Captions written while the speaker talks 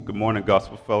Good morning,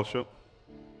 Gospel Fellowship.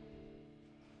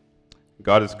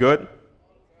 God is good.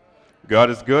 God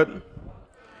is good.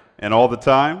 And all the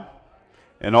time.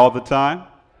 And all the time.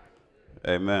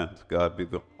 Amen. To God be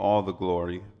all the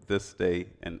glory this day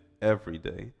and every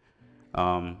day.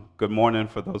 Good morning.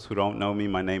 For those who don't know me,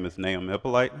 my name is Nahum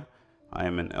Hypolite. I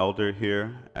am an elder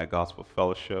here at Gospel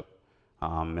Fellowship.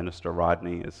 Minister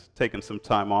Rodney is taking some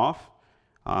time off,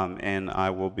 and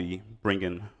I will be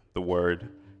bringing the word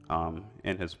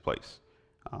in his place.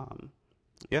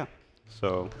 Yeah,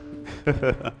 so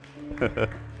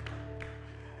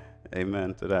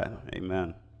amen to that.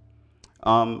 Amen.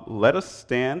 Let us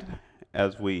stand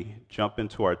as we jump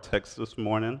into our text this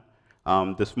morning.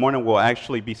 This morning we'll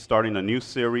actually be starting a new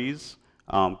series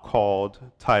titled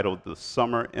The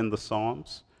Summer in the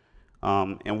Psalms.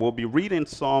 And we'll be reading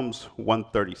Psalms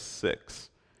 136.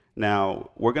 Now,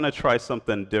 we're going to try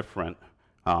something different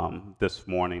this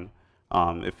morning.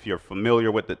 If you're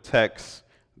familiar with the text,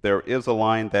 there is a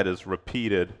line that is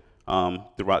repeated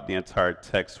throughout the entire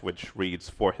text, which reads,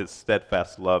 "For his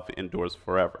steadfast love endures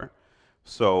forever."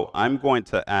 So I'm going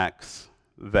to ask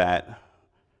that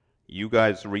you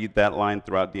guys read that line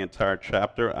throughout the entire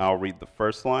chapter. I'll read the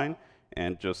first line.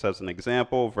 And just as an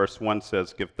example, verse 1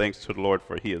 says, "Give thanks to the Lord,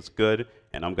 for he is good."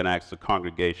 And I'm going to ask the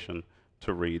congregation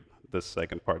to read the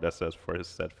second part that says, "For his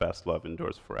steadfast love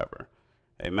endures forever."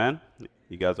 Amen?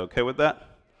 You guys okay with that?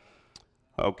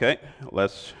 Okay,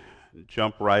 let's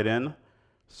jump right in.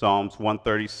 Psalms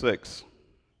 136.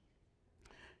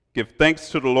 "Give thanks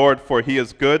to the Lord, for he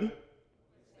is good.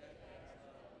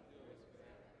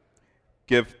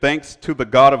 Give thanks to the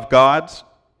God of gods.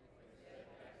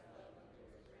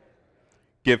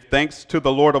 Give thanks to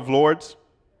the Lord of lords.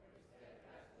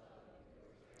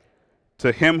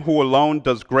 To him who alone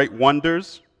does great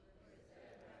wonders.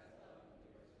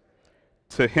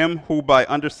 To him who by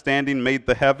understanding made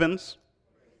the heavens.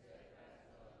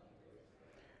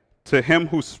 To him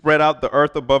who spread out the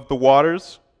earth above the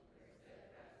waters.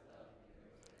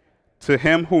 To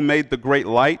him who made the great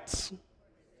lights.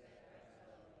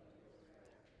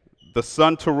 The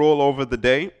sun to rule over the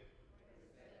day.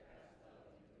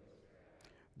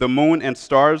 The moon and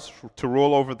stars to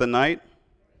rule over the night.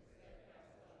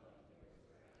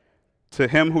 To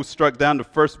him who struck down the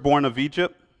firstborn of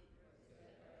Egypt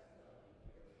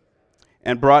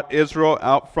and brought Israel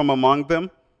out from among them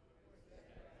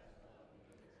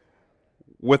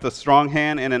with a strong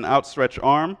hand and an outstretched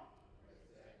arm.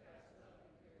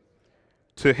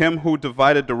 To him who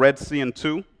divided the Red Sea in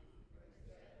two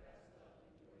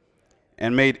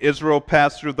and made Israel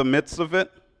pass through the midst of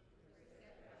it,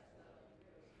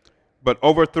 but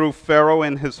overthrew Pharaoh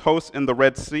and his host in the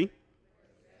Red Sea.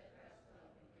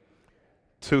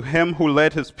 To him who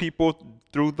led his people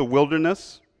through the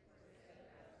wilderness.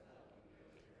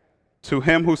 To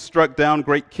him who struck down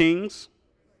great kings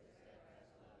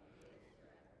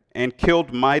and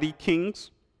killed mighty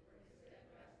kings.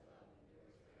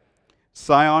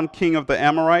 Sihon, king of the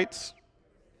Amorites,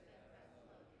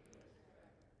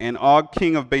 and Og,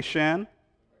 king of Bashan,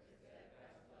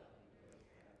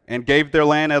 and gave their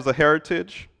land as a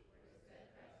heritage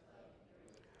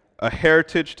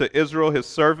to Israel his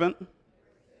servant.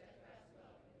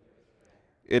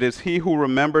 It is he who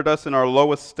remembered us in our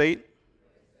lowest state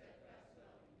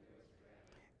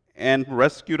and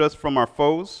rescued us from our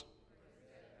foes.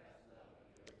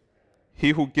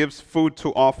 He who gives food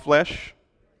to all flesh.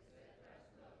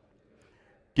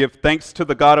 Give thanks to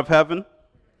the God of heaven.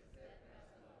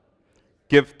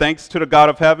 Give thanks to the God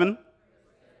of heaven.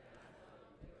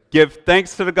 Give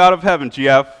thanks to the God of heaven,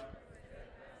 GF.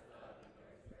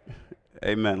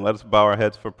 Amen. Let us bow our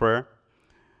heads for prayer.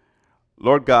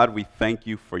 Lord God, we thank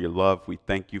you for your love. We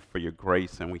thank you for your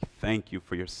grace, and we thank you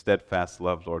for your steadfast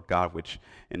love, Lord God, which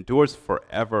endures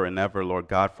forever and ever, Lord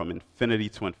God, from infinity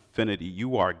to infinity.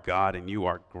 You are God, and you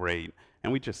are great.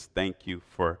 And we just thank you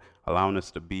for allowing us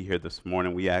to be here this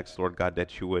morning. We ask, Lord God,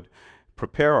 that you would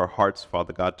prepare our hearts,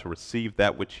 Father God, to receive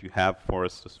that which you have for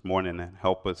us this morning, and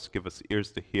help us, give us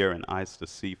ears to hear and eyes to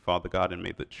see, Father God, and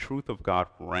may the truth of God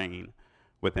reign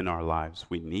within our lives.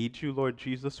 We need you, Lord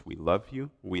Jesus. We love you.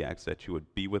 We ask that you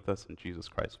would be with us. In Jesus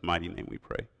Christ's mighty name we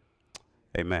pray.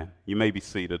 Amen. You may be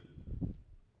seated.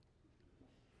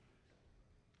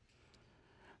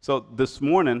 So this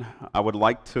morning, I would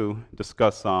like to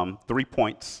discuss 3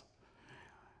 points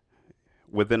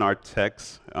within our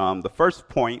text. The first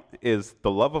point is the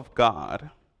love of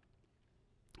God.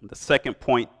 The second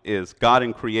point is God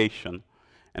in creation.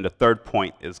 And the third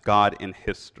point is God in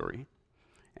history.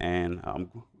 And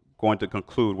I'm going to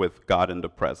conclude with God in the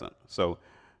present. So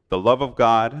the love of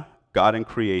God, God in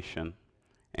creation,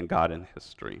 and God in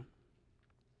history.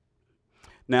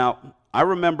 Now, I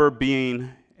remember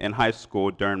being in high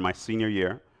school during my senior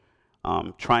year,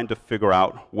 trying to figure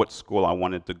out what school I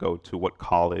wanted to go to, what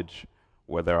college,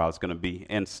 whether I was going to be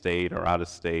in-state or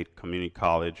out-of-state, community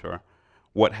college, or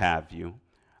what have you.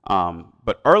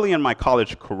 But early in my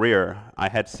college career, I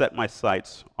had set my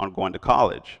sights on going to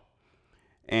college.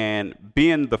 And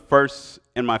being the first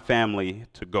in my family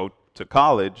to go to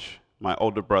college, my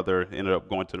older brother ended up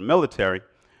going to the military.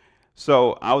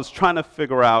 So I was trying to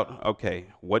figure out, okay,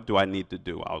 what do I need to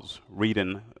do? I was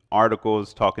reading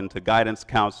articles, talking to guidance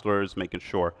counselors, making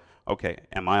sure, okay,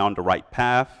 am I on the right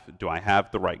path? Do I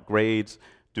have the right grades?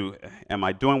 Am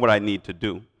I doing what I need to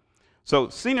do? So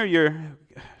senior year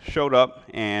showed up,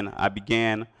 and I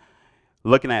began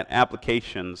looking at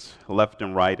applications left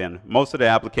and right, and most of the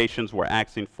applications were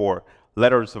asking for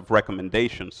letters of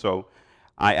recommendation. So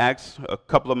I asked a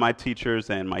couple of my teachers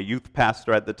and my youth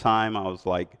pastor at the time,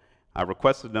 I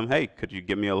requested them, hey, could you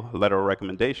give me a letter of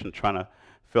recommendation trying to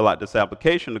fill out this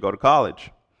application to go to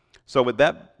college? So with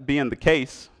that being the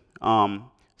case,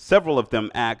 several of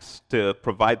them asked to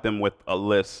provide them with a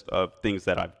list of things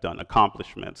that I've done,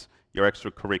 accomplishments, your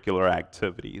extracurricular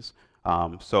activities,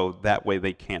 so that way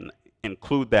they can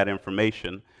include that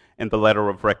information in the letter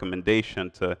of recommendation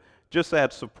to just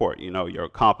add support, your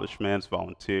accomplishments,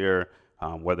 volunteer,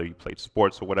 whether you played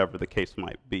sports or whatever the case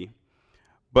might be.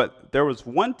 But there was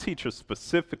one teacher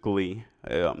specifically,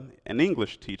 an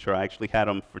English teacher. I actually had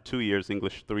him for 2 years,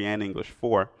 English 3 and English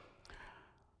 4.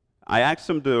 I asked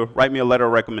him to write me a letter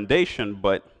of recommendation,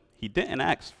 but he didn't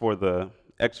ask for the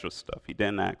extra stuff. He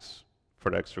didn't ask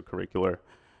for the extracurricular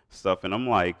stuff. And I'm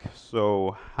like,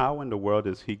 so how in the world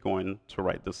is he going to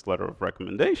write this letter of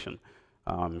recommendation?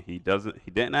 He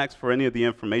didn't ask for any of the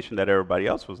information that everybody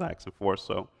else was asking for.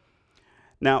 So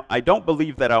now I don't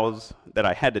believe that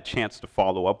I had the chance to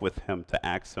follow up with him to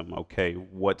ask him, okay,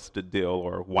 what's the deal,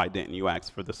 or why didn't you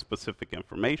ask for the specific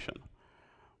information?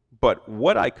 But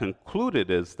what I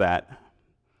concluded is that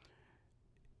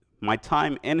my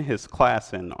time in his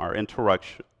class and our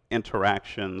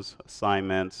interactions,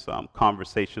 assignments,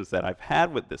 conversations that I've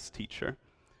had with this teacher,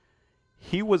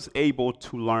 he was able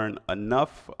to learn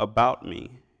enough about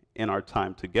me in our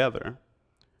time together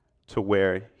to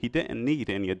where he didn't need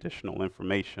any additional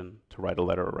information to write a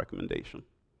letter of recommendation.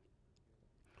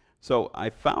 So I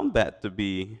found that to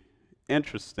be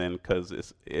interesting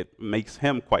because it makes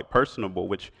him quite personable,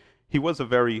 which he was a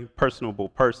very personable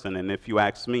person. And if you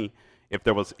ask me, if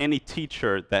there was any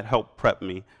teacher that helped prep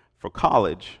me for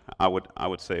college, I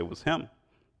would say it was him.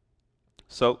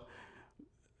 So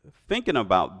thinking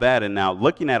about that and now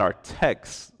looking at our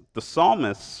text, the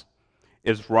psalmist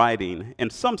is writing, in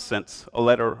some sense, a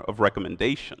letter of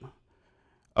recommendation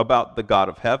about the God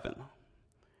of heaven.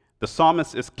 The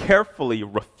psalmist is carefully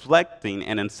reflecting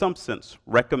and, in some sense,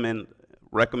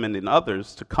 recommending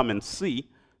others to come and see,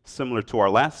 similar to our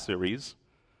last series,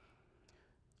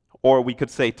 or we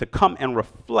could say to come and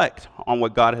reflect on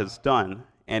what God has done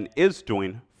and is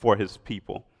doing for his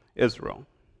people, Israel.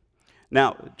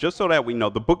 Now, just so that we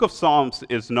know, the book of Psalms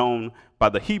is known by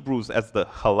the Hebrews as the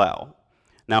Hallel.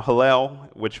 Now, Hallel,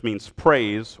 which means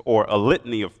praise or a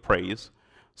litany of praise,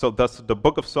 so thus the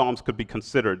book of Psalms could be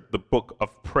considered the book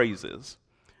of praises.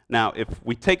 Now, if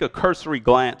we take a cursory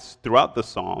glance throughout the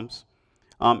Psalms,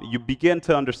 you begin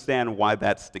to understand why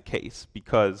that's the case,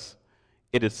 because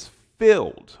it is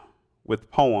filled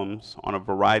with poems on a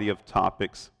variety of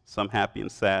topics, some happy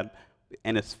and sad,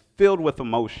 and it's filled with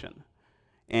emotion.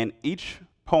 And each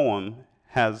poem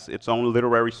has its own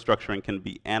literary structure and can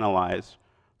be analyzed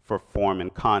for form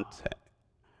and content.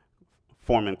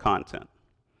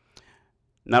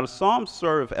 Now, the Psalms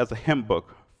serve as a hymn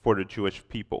book for the Jewish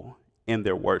people in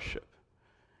their worship.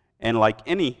 And like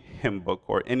any hymn book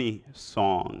or any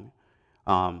song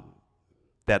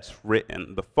that's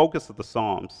written, the focus of the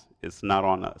Psalms is not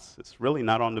on us. It's really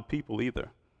not on the people either,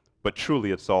 but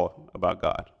truly it's all about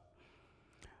God.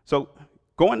 So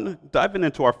diving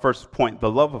into our first point,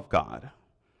 the love of God,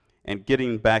 and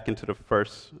getting back into the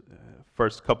first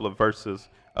couple of verses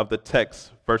of the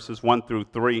text, verses 1 through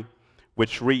 3,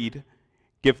 which read,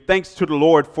 "Give thanks to the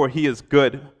Lord, for he is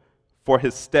good, for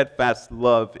his steadfast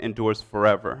love endures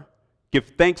forever. Give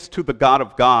thanks to the God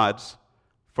of gods,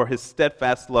 for his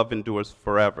steadfast love endures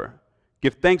forever.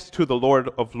 Give thanks to the Lord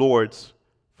of lords,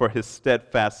 for his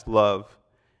steadfast love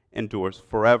endures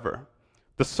forever."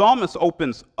 The psalmist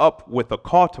opens up with a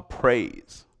call to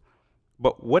praise.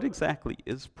 But what exactly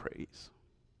is praise?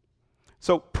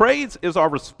 So praise is our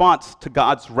response to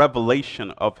God's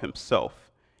revelation of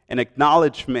himself, an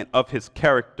acknowledgement of his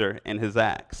character and his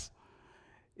acts.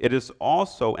 It is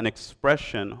also an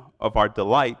expression of our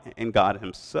delight in God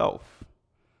himself.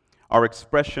 our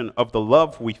expression of the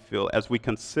love we feel as we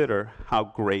consider how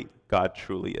great God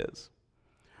truly is.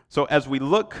 So as we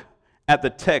look at the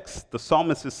text, the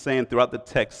psalmist is saying throughout the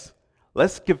text,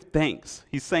 let's give thanks.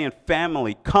 He's saying,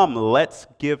 family, come, let's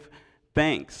give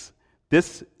thanks.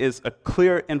 This is a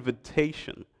clear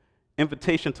invitation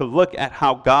to look at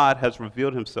how God has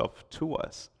revealed himself to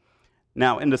us.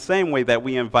 Now, in the same way that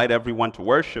we invite everyone to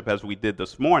worship, as we did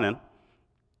this morning,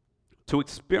 to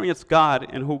experience God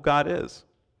and who God is.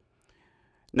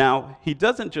 Now, he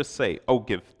doesn't just say, oh,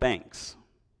 give thanks,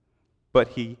 but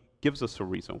he gives us a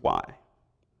reason why.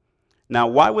 Now,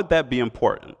 why would that be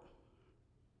important?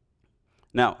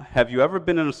 Now, have you ever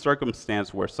been in a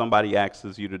circumstance where somebody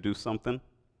asks you to do something?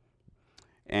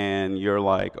 And you're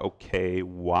like, okay,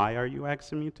 why are you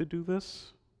asking me to do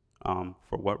this?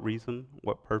 For what reason?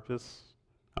 What purpose?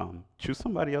 Choose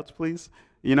somebody else, please.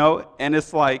 And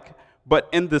it's like, but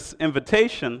in this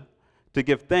invitation to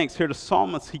give thanks, here the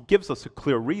psalmist, he gives us a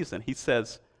clear reason. He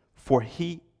says, for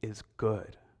he is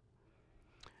good.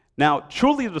 Now,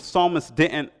 truly the psalmist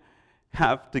didn't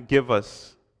have to give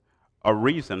us a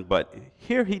reason, but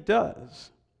here he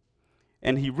does.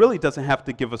 And he really doesn't have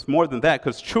to give us more than that,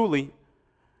 because truly,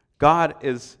 God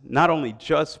is not only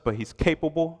just, but he's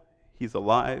capable, he's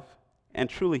alive, and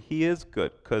truly he is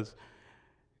good, because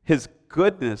his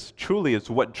goodness truly is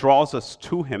what draws us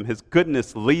to him. His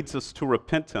goodness leads us to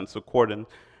repentance, according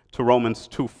to Romans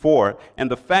 2:4.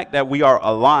 And the fact that we are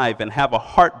alive and have a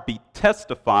heartbeat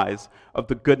testifies of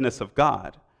the goodness of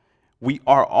God. We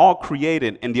are all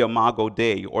created in the imago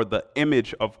Dei, or the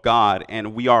image of God,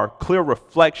 and we are a clear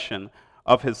reflection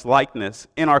of his likeness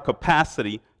in our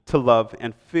capacity to love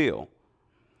and feel.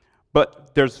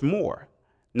 But there's more.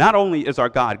 Not only is our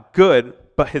God good,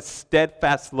 but his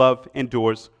steadfast love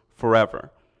endures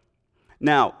forever.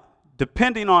 Now,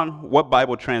 depending on what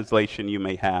Bible translation you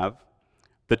may have,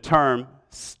 the term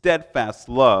steadfast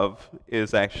love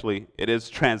is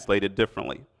translated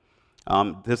differently.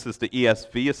 This is the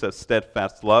ESV, it says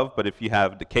steadfast love, but if you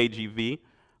have the KJV,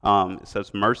 it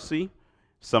says mercy.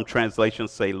 Some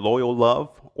translations say loyal love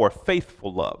or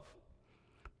faithful love.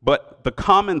 But the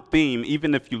common theme,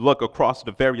 even if you look across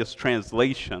the various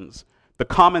translations, the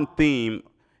common theme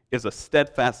is a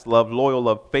steadfast love, loyal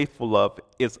love, faithful love,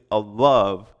 is a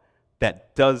love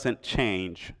that doesn't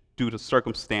change due to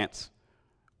circumstance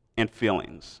and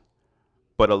feelings,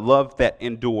 but a love that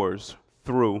endures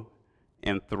through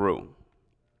and through.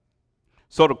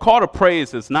 So the call to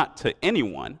praise is not to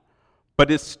anyone, but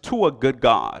it's to a good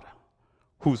God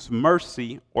whose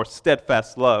mercy or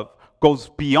steadfast love goes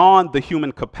beyond the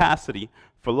human capacity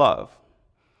for love.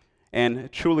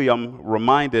 And truly, I'm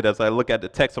reminded, as I look at the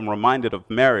text, I'm reminded of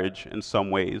marriage in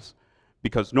some ways,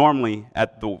 because normally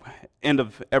at the end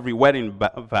of every wedding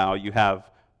vow, you have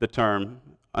the term,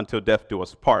 until death do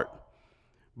us part.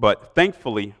 But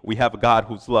thankfully, we have a God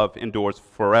whose love endures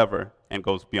forever and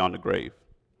goes beyond the grave.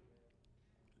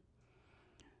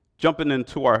 Jumping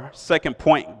into our second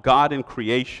point, God in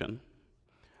creation,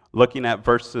 looking at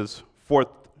verses 4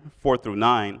 through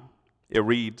 9, it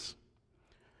reads,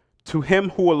 to him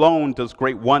who alone does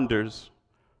great wonders,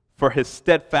 for his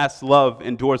steadfast love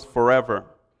endures forever.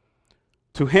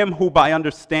 To him who by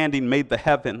understanding made the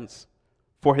heavens,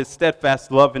 for his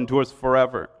steadfast love endures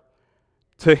forever.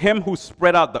 To him who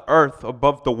spread out the earth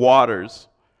above the waters,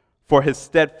 for his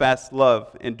steadfast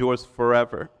love endures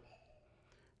forever.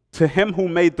 To him who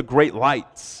made the great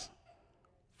lights,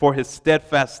 for his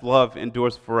steadfast love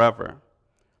endures forever.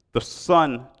 The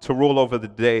sun to rule over the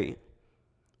day,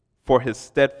 for his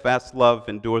steadfast love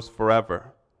endures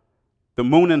forever. The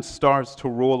moon and stars to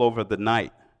rule over the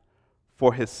night,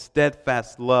 for his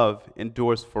steadfast love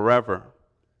endures forever.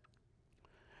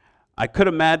 I could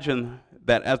imagine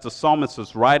that as the psalmist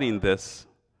is writing this,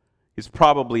 he's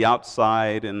probably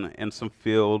outside in some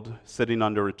field, sitting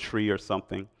under a tree or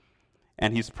something,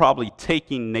 and he's probably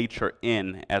taking nature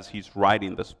in as he's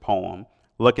writing this poem,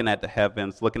 looking at the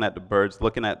heavens, looking at the birds,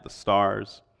 looking at the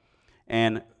stars.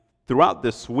 And throughout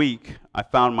this week, I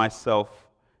found myself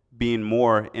being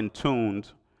more in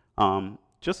tuned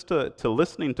just to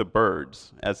listening to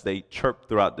birds as they chirp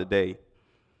throughout the day.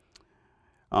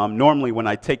 Normally, when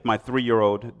I take my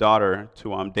 3-year-old daughter to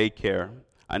daycare,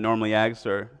 I normally ask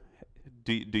her,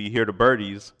 do you hear the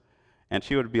birdies? And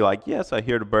she would be like, yes, I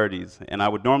hear the birdies. And I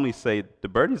would normally say, the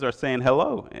birdies are saying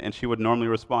hello. And she would normally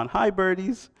respond, hi,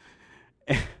 birdies.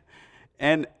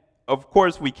 And of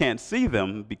course, we can't see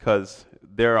them because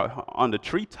they're on the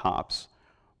treetops,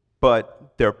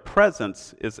 but their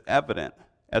presence is evident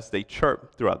as they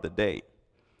chirp throughout the day.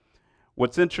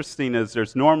 What's interesting is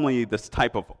there's normally this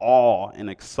type of awe and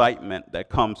excitement that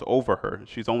comes over her.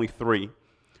 She's only 3,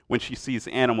 when she sees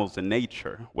animals in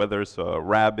nature, whether it's a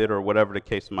rabbit or whatever the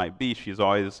case might be. She's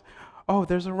always, oh,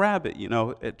 there's a rabbit,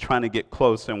 trying to get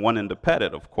close and wanting to pet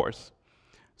it, of course.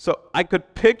 So I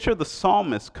could picture the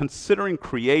psalmist considering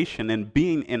creation and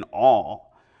being in awe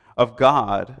of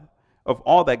God, of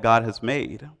all that God has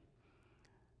made.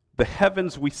 The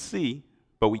heavens we see,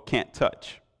 but we can't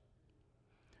touch.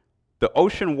 The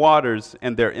ocean waters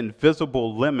and their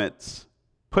invisible limits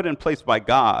put in place by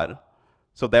God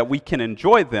so that we can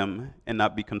enjoy them and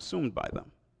not be consumed by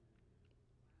them.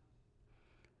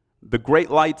 The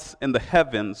great lights in the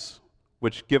heavens,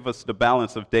 which give us the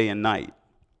balance of day and night.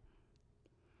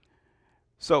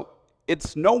 So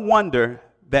it's no wonder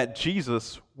that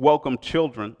Jesus welcomed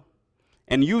children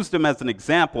and used them as an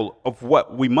example of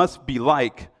what we must be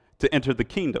like to enter the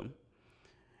kingdom.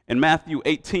 In Matthew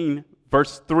 18,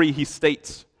 verse 3, he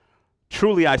states,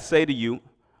 "Truly I say to you,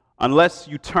 unless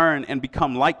you turn and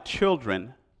become like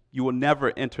children, you will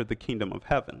never enter the kingdom of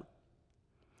heaven."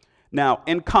 Now,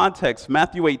 in context,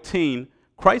 Matthew 18,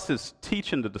 Christ is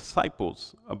teaching the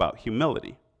disciples about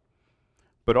humility.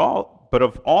 But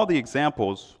of all the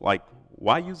examples,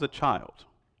 why use a child?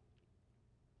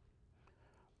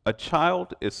 A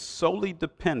child is solely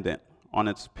dependent on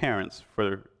its parents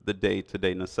for the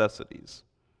day-to-day necessities.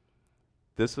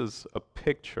 This is a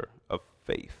picture of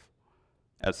faith,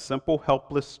 as simple,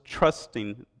 helpless,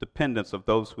 trusting dependence of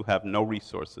those who have no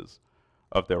resources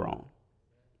of their own.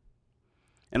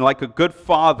 And like a good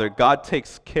father, God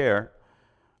takes care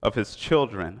of his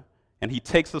children, and he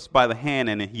takes us by the hand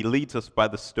and he leads us by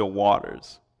the still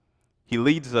waters. He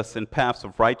leads us in paths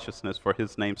of righteousness for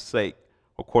his name's sake,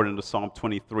 according to Psalm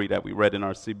 23 that we read in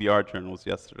our CBR journals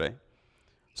yesterday.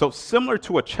 So similar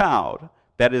to a child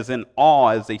that is in awe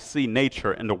as they see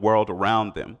nature and the world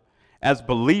around them, as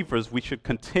believers, we should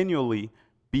continually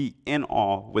be in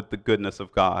awe with the goodness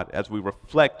of God as we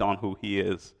reflect on who he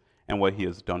is and what he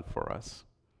has done for us.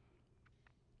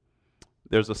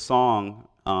 There's a song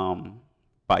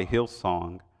by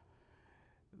Hillsong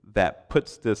that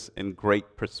puts this in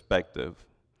great perspective.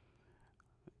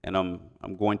 And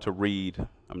I'm going to read,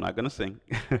 I'm not going to sing.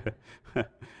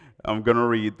 I'm going to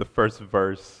read the first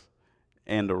verse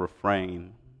and the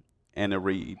refrain, and it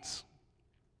reads,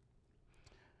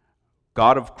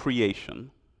 "God of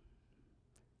creation,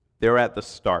 there at the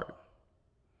start,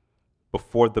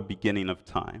 before the beginning of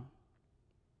time,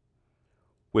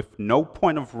 with no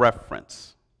point of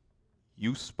reference,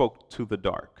 you spoke to the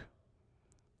dark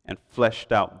and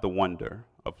fleshed out the wonder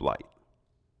of light.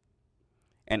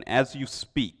 And as you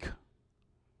speak,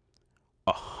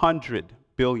 100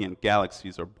 billion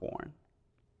galaxies are born.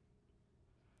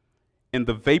 In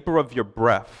the vapor of your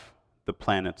breath, the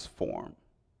planets form.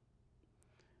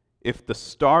 If the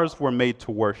stars were made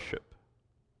to worship,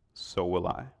 so will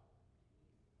I.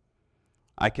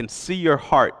 I can see your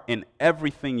heart in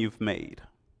everything you've made.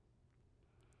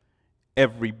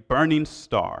 Every burning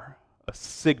star, a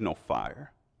signal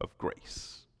fire of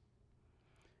grace.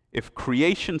 If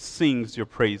creation sings your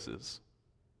praises,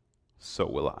 so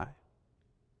will I."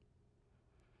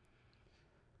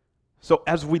 So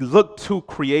as we look to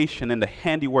creation and the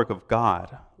handiwork of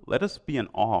God, let us be in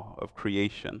awe of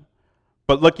creation,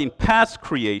 but looking past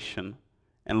creation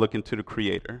and looking to the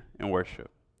Creator in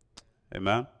worship.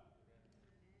 Amen?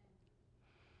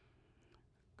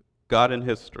 God in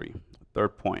history,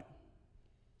 third point.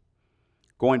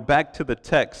 Going back to the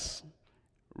text,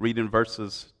 reading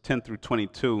verses 10 through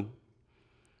 22,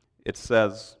 it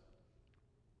says,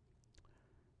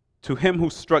 "To him who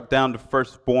struck down the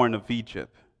firstborn of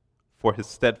Egypt, for his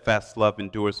steadfast love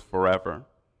endures forever,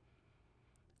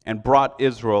 and brought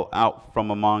Israel out from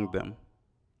among them,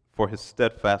 for his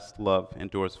steadfast love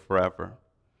endures forever,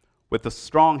 with a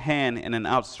strong hand and an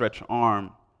outstretched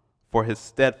arm, for his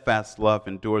steadfast love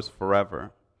endures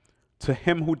forever. To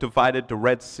him who divided the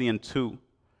Red Sea in two,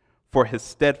 for his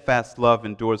steadfast love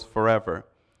endures forever,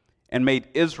 and made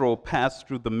Israel pass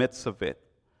through the midst of it,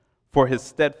 for his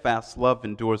steadfast love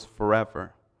endures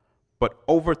forever, but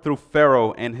overthrew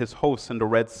Pharaoh and his hosts in the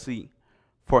Red Sea,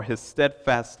 for his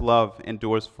steadfast love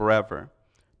endures forever.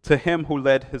 To him who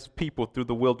led his people through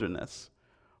the wilderness,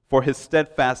 for his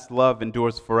steadfast love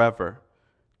endures forever.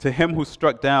 To him who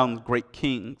struck down great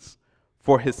kings,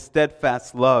 for his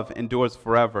steadfast love endures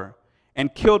forever,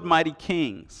 and killed mighty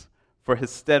kings, for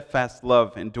his steadfast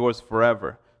love endures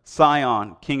forever.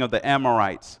 Sihon, king of the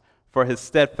Amorites, for his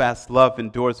steadfast love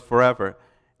endures forever,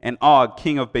 and Og,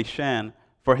 king of Bashan,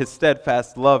 for his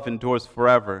steadfast love endures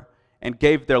forever, and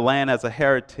gave their land as a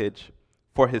heritage,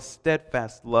 for his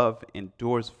steadfast love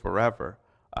endures forever,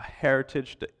 a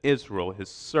heritage to Israel, his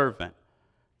servant,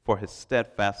 for his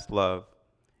steadfast love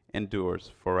endures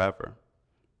forever."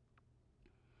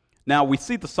 Now we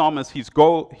see the psalmist,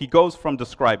 he goes from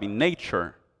describing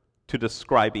nature to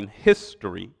describing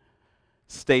history,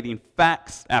 stating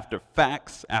facts after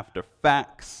facts after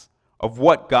facts of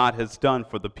what God has done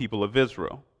for the people of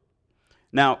Israel.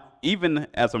 Now, even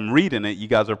as I'm reading it, you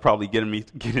guys are probably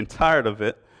getting tired of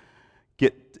it.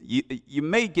 You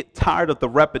may get tired of the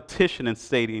repetition in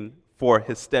stating, for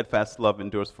his steadfast love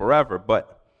endures forever,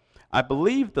 but I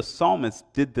believe the psalmist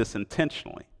did this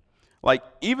intentionally. Like,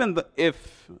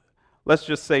 if, let's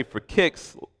just say for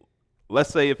kicks,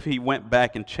 let's say if he went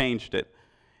back and changed it,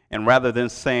 and rather than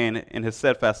saying, in his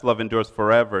steadfast love endures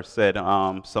forever, said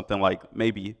something like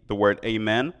maybe the word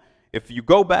amen. If you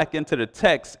go back into the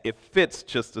text, it fits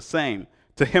just the same.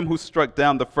 To him who struck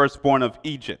down the firstborn of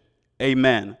Egypt,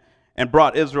 amen, and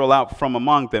brought Israel out from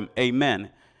among them,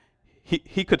 amen.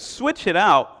 He could switch it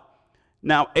out.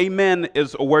 Now, amen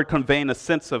is a word conveying a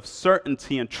sense of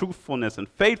certainty and truthfulness and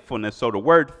faithfulness, so the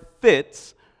word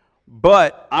fits,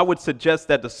 but I would suggest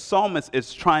that the psalmist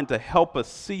is trying to help us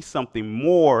see something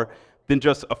more than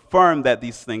just affirm that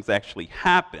these things actually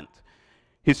happened.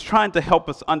 He's trying to help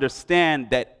us understand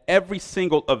that every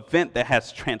single event that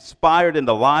has transpired in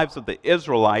the lives of the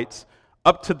Israelites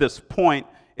up to this point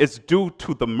is due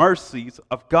to the mercies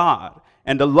of God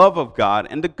and the love of God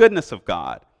and the goodness of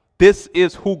God. This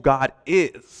is who God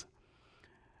is.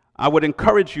 I would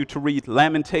encourage you to read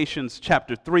Lamentations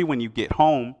chapter 3 when you get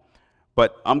home,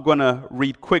 but I'm going to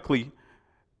read quickly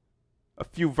a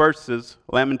few verses.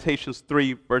 Lamentations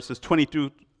 3, verses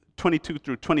 22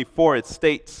 through 24, it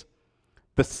states,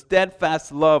 "The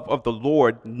steadfast love of the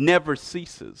Lord never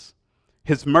ceases.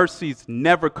 His mercies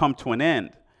never come to an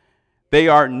end. They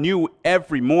are new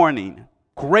every morning.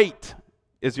 Great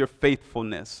is your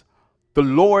faithfulness. The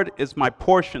Lord is my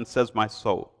portion, says my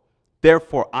soul.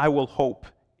 Therefore I will hope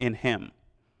in him."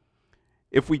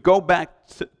 If we go back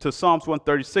to Psalms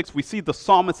 136, we see the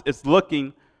psalmist is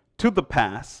looking to the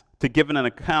past to give an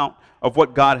account of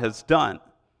what God has done.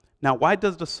 Now, why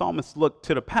does the psalmist look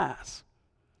to the past?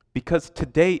 Because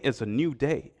today is a new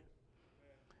day.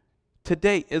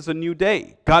 Today is a new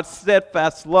day. God's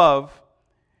steadfast love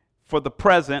for the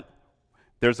present,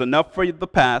 there's enough for the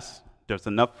past, there's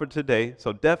enough for today,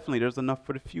 so definitely there's enough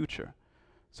for the future.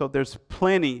 So there's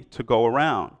plenty to go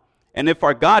around. And if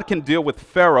our God can deal with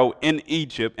Pharaoh in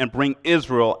Egypt and bring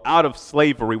Israel out of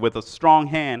slavery with a strong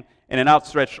hand and an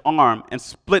outstretched arm and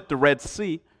split the Red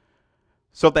Sea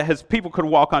so that his people could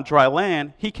walk on dry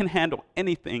land, he can handle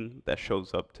anything that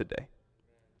shows up today.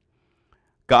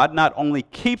 God not only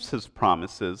keeps his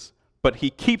promises, but he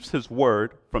keeps his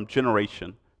word from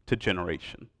generation to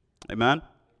generation. Amen?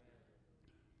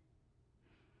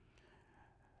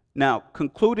 Now,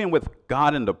 concluding with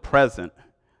God in the present,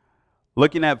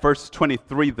 looking at verse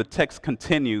 23, the text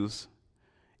continues,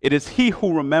 "It is he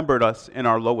who remembered us in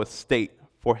our lowest state,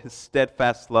 for his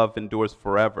steadfast love endures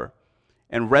forever,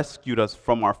 and rescued us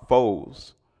from our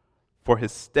foes, for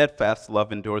his steadfast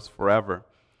love endures forever."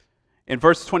 In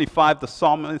verse 25, the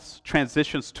psalmist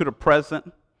transitions to the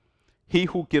present, "He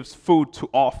who gives food to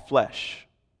all flesh,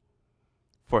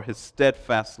 for his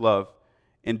steadfast love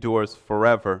endures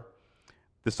forever."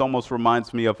 This almost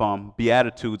reminds me of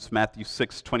Beatitudes, Matthew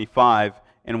 6:25,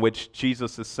 in which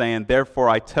Jesus is saying, "Therefore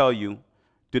I tell you,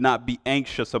 do not be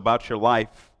anxious about your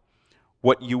life,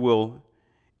 what you will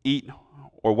eat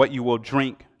or what you will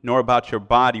drink, nor about your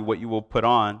body, what you will put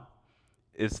on.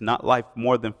 Is not life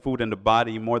more than food, and the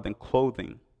body more than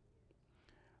clothing?"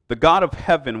 The God of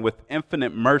heaven, with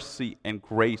infinite mercy and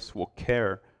grace, will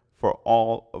care for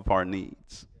all of our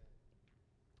needs,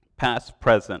 past,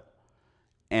 present,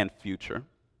 and future.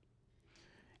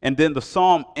 And then the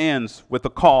psalm ends with a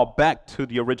call back to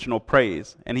the original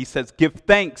praise. And he says, "Give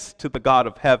thanks to the God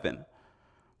of heaven,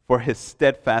 for his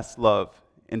steadfast love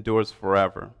endures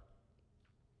forever."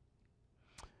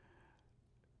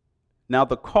 Now,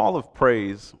 the call of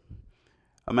praise,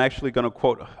 I'm actually going to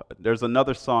quote, there's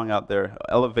another song out there,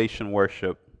 Elevation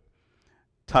Worship.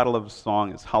 Title of the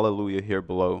song is "Hallelujah Here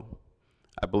Below."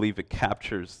 I believe it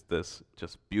captures this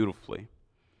just beautifully.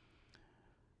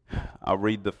 I'll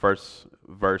read the first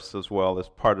verse as well as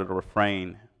part of the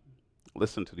refrain.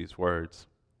 Listen to these words.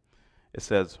 It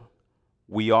says,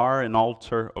 "We are an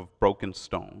altar of broken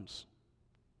stones,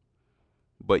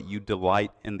 but you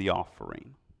delight in the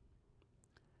offering.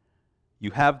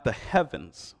 You have the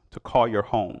heavens to call your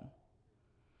home,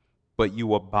 but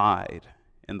you abide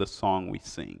in the song we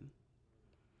sing.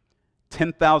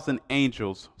 10,000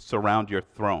 angels surround your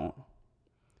throne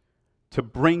to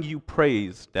bring you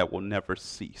praise that will never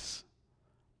cease.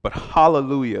 But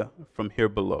hallelujah from here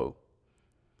below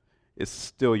is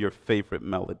still your favorite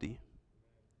melody."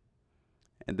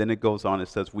 And then it goes on, it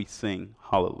says, "We sing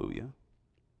hallelujah."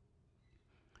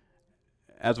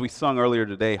 as we sung earlier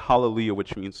today, hallelujah,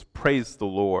 which means praise the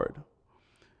Lord.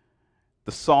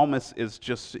 The psalmist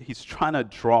he's trying to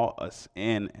draw us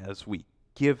in as we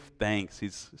give thanks.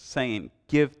 He's saying,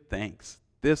 give thanks.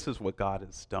 This is what God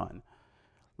has done.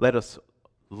 Let us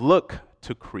look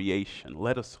to creation.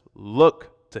 Let us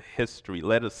look to history.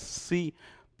 Let us see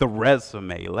the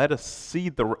resume. Let us see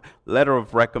the letter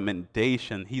of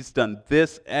recommendation. He's done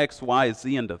this, X, Y,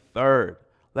 Z, and the third.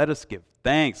 Let us give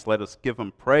thanks. Let us give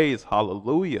him praise.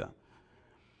 Hallelujah.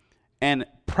 And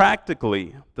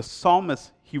practically, the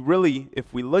psalmist, he really,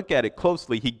 if we look at it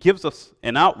closely, he gives us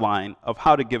an outline of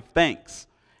how to give thanks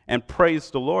and praise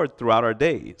the Lord throughout our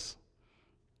days.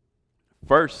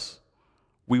 First,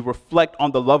 we reflect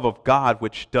on the love of God,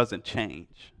 which doesn't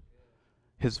change.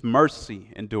 His mercy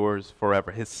endures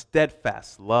forever. His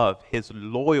steadfast love, his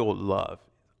loyal love,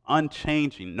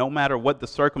 unchanging, no matter what the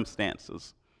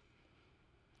circumstances.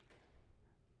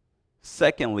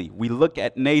 Secondly, we look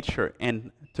at nature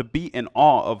and to be in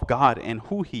awe of God and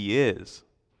who he is.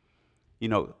 You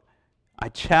know, I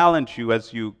challenge you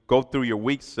as you go through your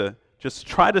weeks to just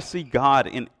try to see God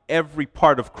in every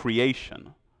part of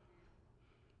creation.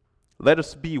 Let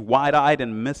us be wide-eyed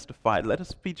and mystified. Let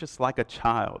us be just like a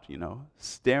child,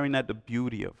 staring at the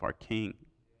beauty of our King.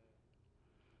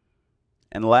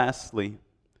 And lastly,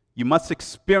 you must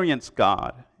experience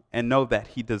God and know that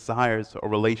he desires a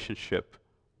relationship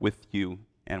with you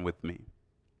and with me.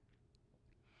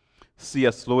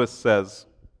 C.S. Lewis says,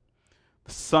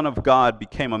 the Son of God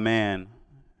became a man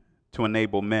to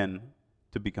enable men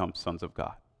to become sons of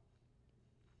God.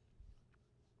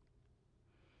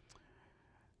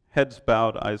 Heads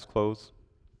bowed, eyes closed.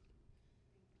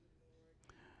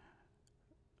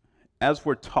 As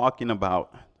we're talking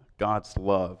about God's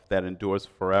love that endures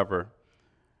forever,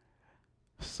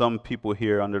 some people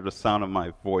here under the sound of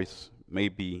my voice may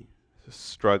be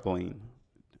struggling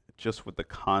just with the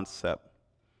concept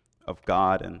of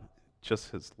God and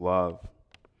just his love.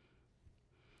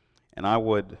 And I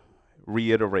would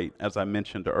reiterate, as I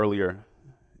mentioned earlier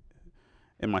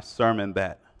in my sermon,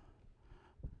 that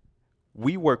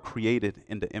we were created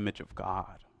in the image of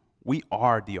God. We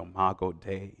are the Imago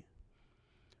Dei.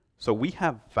 So we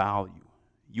have value.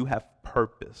 You have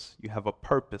purpose. You have a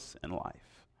purpose in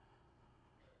life.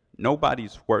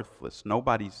 Nobody's worthless.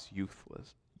 Nobody's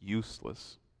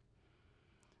useless.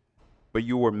 But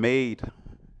you were made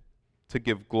to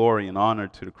give glory and honor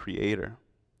to the Creator.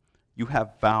 You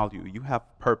have value. You have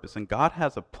purpose. And God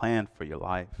has a plan for your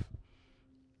life.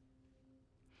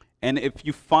 And if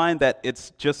you find that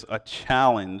it's just a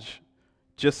challenge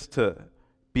just to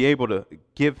be able to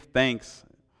give thanks,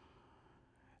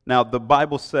 now the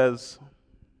Bible says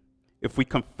if we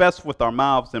confess with our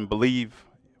mouths and believe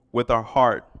with our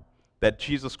heart that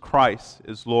Jesus Christ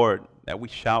is Lord, that we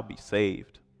shall be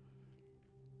saved.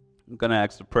 I'm going to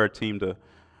ask the prayer team to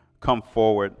come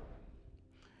forward.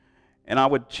 And I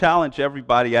would challenge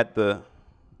everybody at the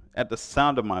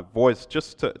sound of my voice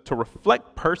just to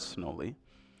reflect personally.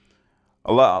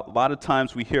 A lot of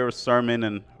times we hear a sermon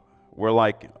and we're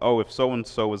like, oh, if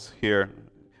so-and-so was here,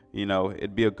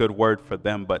 it'd be a good word for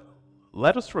them. But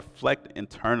let us reflect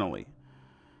internally.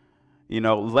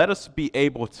 Let us be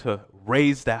able to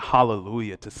raise that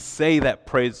hallelujah, to say that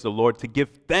praise the Lord, to give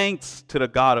thanks to the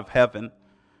God of heaven,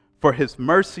 for his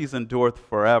mercies endureth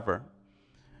forever.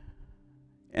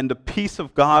 And the peace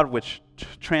of God, which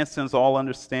transcends all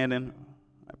understanding,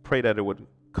 I pray that it would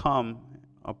come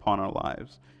upon our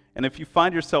lives. And if you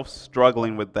find yourself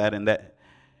struggling with that and that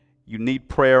you need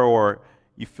prayer, or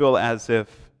you feel as if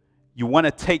you want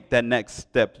to take that next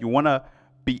step, you want to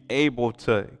be able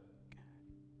to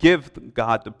give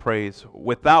God the praise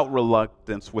without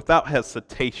reluctance, without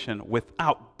hesitation,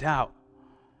 without doubt.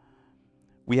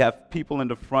 We have people in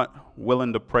the front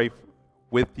willing to pray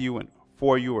with you and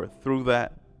for you or through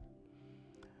that.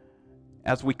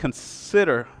 As we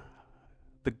consider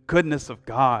the goodness of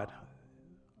God,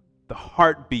 the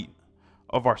heartbeat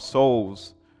of our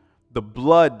souls, the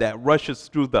blood that rushes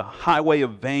through the highway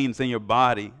of veins in your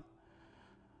body,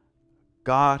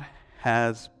 God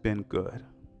has been good,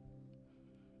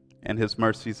 and his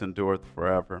mercies endureth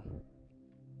forever.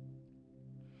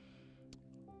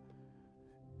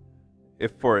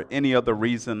 If for any other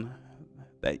reason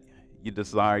that you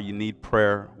desire, you need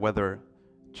prayer, whether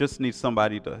just need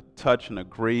somebody to touch and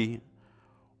agree,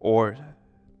 or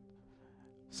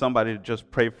somebody to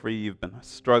just pray for you, you've been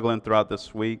struggling throughout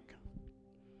this week,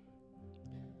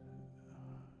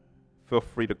 feel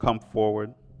free to come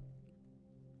forward.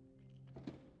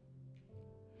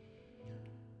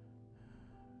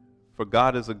 For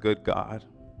God is a good God,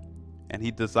 and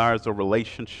he desires a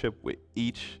relationship with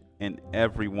each and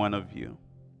every one of you.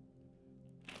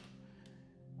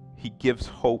 He gives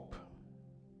hope.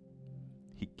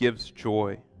 He gives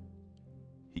joy.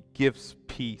 He gives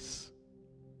peace.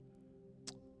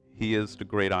 He is the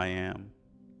great I am.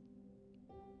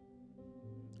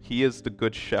 He is the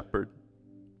good shepherd.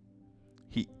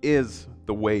 He is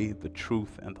the way, the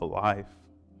truth, and the life.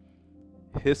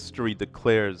 History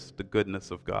declares the goodness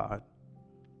of God.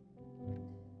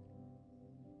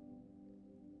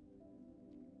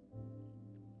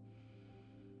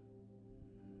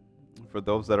 For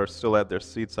those that are still at their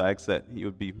seats, I ask that you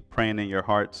would be praying in your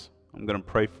hearts. I'm going to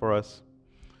pray for us.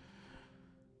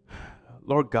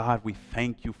 Lord God, we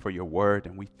thank you for your word,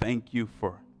 and we thank you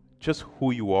for just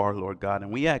who you are, Lord God.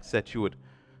 And we ask that you would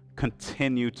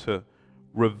continue to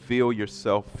reveal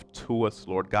yourself to us,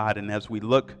 Lord God. And as we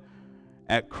look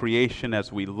at creation, as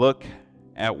we look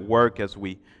at work, as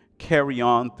we carry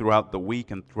on throughout the week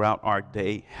and throughout our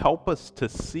day, help us to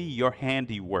see your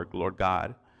handiwork, Lord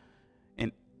God,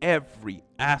 in every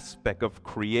aspect of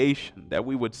creation, that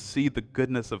we would see the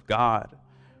goodness of God,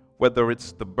 whether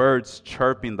it's the birds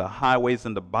chirping, the highways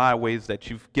and the byways that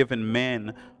you've given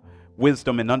men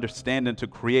wisdom and understanding to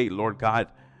create, Lord God.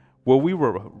 Will we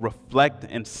reflect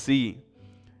and see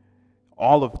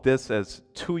all of this as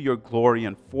to your glory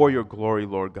and for your glory,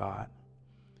 Lord God?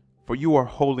 For you are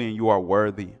holy and you are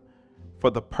worthy. For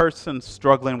the person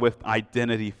struggling with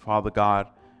identity, Father God,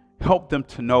 help them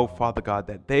to know, Father God,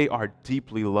 that they are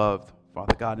deeply loved,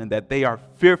 Father God, and that they are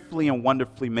fearfully and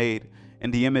wonderfully made in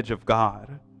the image of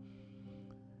God.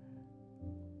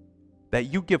 That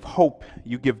you give hope,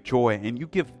 you give joy, and you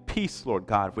give peace, Lord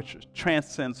God, which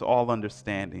transcends all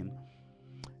understanding.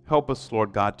 Help us,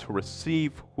 Lord God, to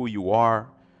receive who you are,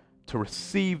 to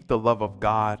receive the love of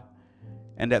God,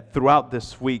 and that throughout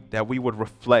this week that we would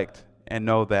reflect and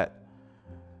know that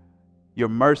your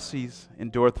mercies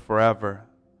endureth forever.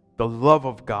 The love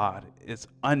of God is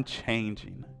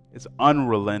unchanging, is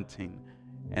unrelenting,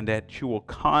 and that you will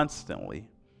constantly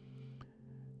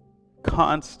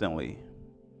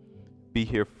be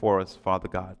here for us, Father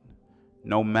God.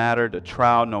 No matter the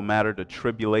trial, no matter the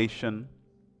tribulation.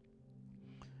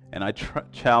 And I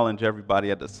challenge everybody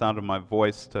at the sound of my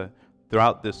voice to,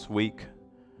 throughout this week,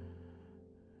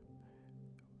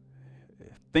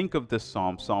 think of this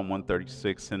psalm, Psalm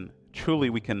 136, and truly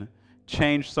we can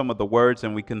change some of the words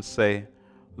and we can say,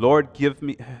 Lord,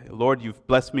 you've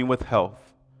blessed me with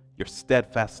health. Your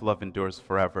steadfast love endures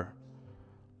forever.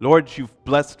 Lord, you've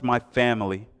blessed my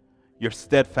family. Your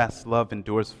steadfast love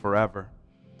endures forever.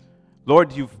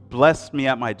 Lord, you've blessed me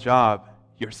at my job.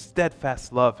 Your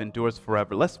steadfast love endures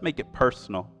forever. Let's make it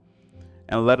personal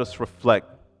and let us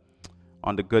reflect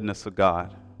on the goodness of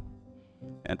God.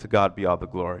 And to God be all the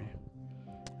glory.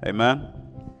 Amen.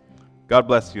 God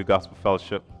bless you, Gospel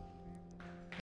Fellowship.